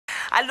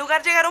Al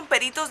lugar llegaron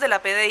peritos de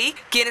la PDI,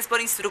 quienes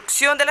por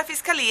instrucción de la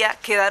Fiscalía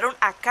quedaron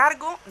a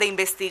cargo de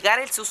investigar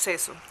el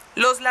suceso.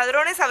 Los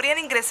ladrones habrían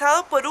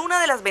ingresado por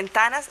una de las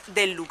ventanas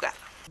del lugar.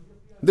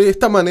 De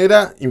esta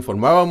manera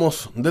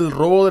informábamos del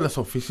robo de las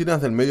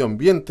oficinas del medio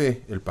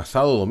ambiente el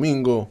pasado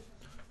domingo.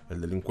 El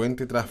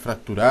delincuente, tras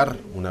fracturar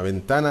una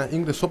ventana,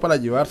 ingresó para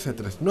llevarse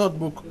 3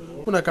 notebooks,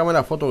 una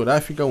cámara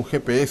fotográfica, un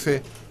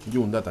GPS y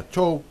un data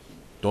show,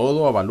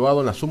 todo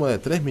avaluado en la suma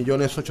de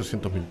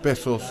 3.800.000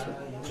 pesos.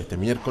 Este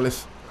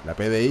miércoles, la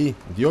PDI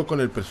dio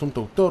con el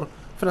presunto autor,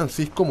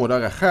 Francisco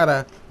Moraga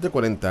Jara, de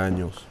 40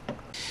 años.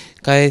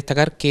 Cabe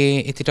destacar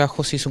que este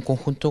trabajo se hizo en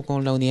conjunto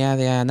con la unidad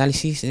de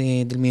análisis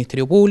del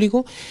Ministerio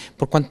Público,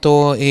 por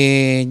cuanto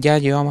ya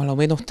llevamos al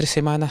menos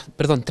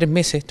 3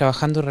 meses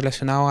trabajando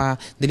relacionado a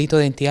delitos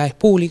de entidades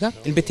públicas.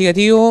 El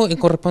investigativo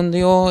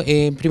correspondió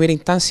en primera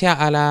instancia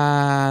a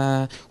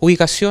la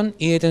ubicación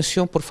y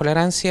detención por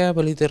flagrancia,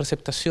 por delito de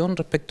receptación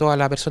respecto a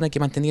la persona que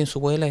mantenía en su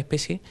poder la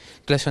especie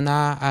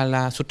relacionada a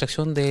la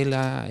sustracción de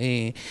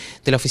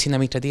la oficina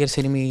administrativa del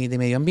CEREMI de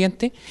Medio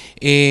Ambiente.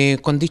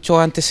 Con dicho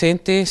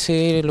antecedente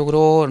se logró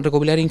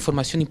recopilar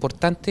información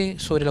importante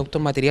sobre el autor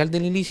material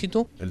del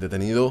ilícito. El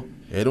detenido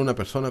era una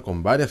persona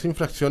con varias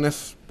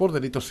infracciones por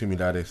delitos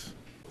similares.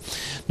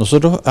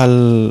 Nosotros,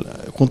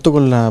 junto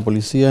con la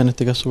policía, en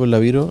este caso con la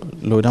Viro,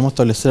 logramos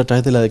establecer a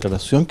través de la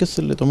declaración que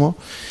se le tomó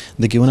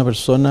de que una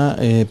persona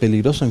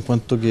peligrosa en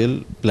cuanto que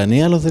él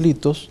planea los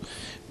delitos,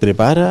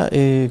 prepara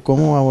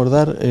cómo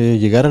abordar,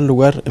 llegar al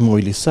lugar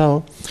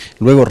movilizado,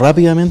 luego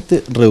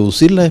rápidamente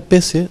reducir la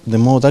especie, de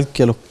modo tal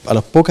que a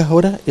las pocas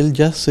horas él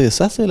ya se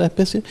deshace de la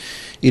especie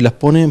y las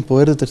pone en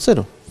poder de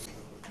terceros.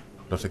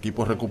 Los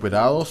equipos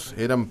recuperados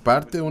eran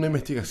parte de una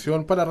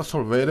investigación para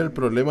resolver el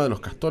problema de los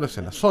castores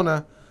en la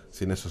zona.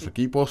 Sin esos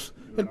equipos,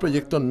 el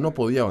proyecto no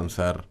podía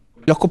avanzar.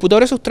 Los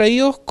computadores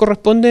sustraídos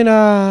corresponden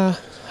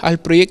al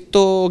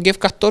proyecto GEF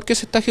Castor que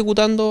se está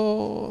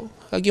ejecutando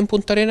aquí en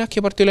Punta Arenas,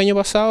 que partió el año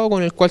pasado,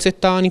 con el cual se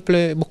estaban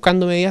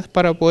buscando medidas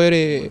para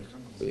poder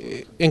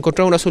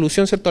encontrar una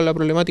solución, ¿cierto?, a la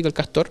problemática del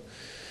castor.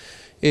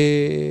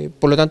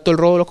 Por lo tanto, el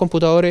robo de los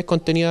computadores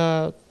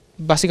contenía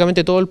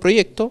básicamente todo el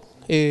proyecto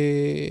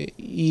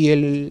y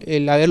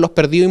el haberlos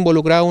perdido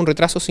involucraba un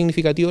retraso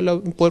significativo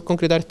en poder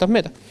concretar estas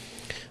metas.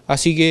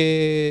 Así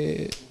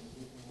que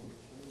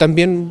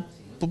también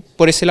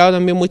por ese lado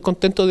también muy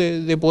contento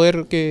de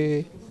poder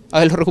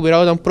haberlo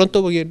recuperado tan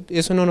pronto, porque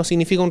eso no nos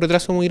significa un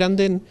retraso muy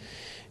grande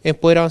en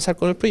poder avanzar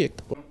con el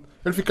proyecto.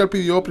 El fiscal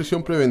pidió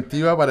prisión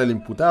preventiva para el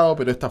imputado,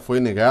 pero esta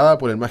fue negada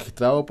por el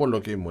magistrado, por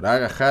lo que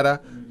Moraga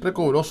Jara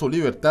recobró su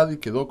libertad y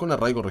quedó con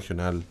arraigo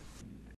regional.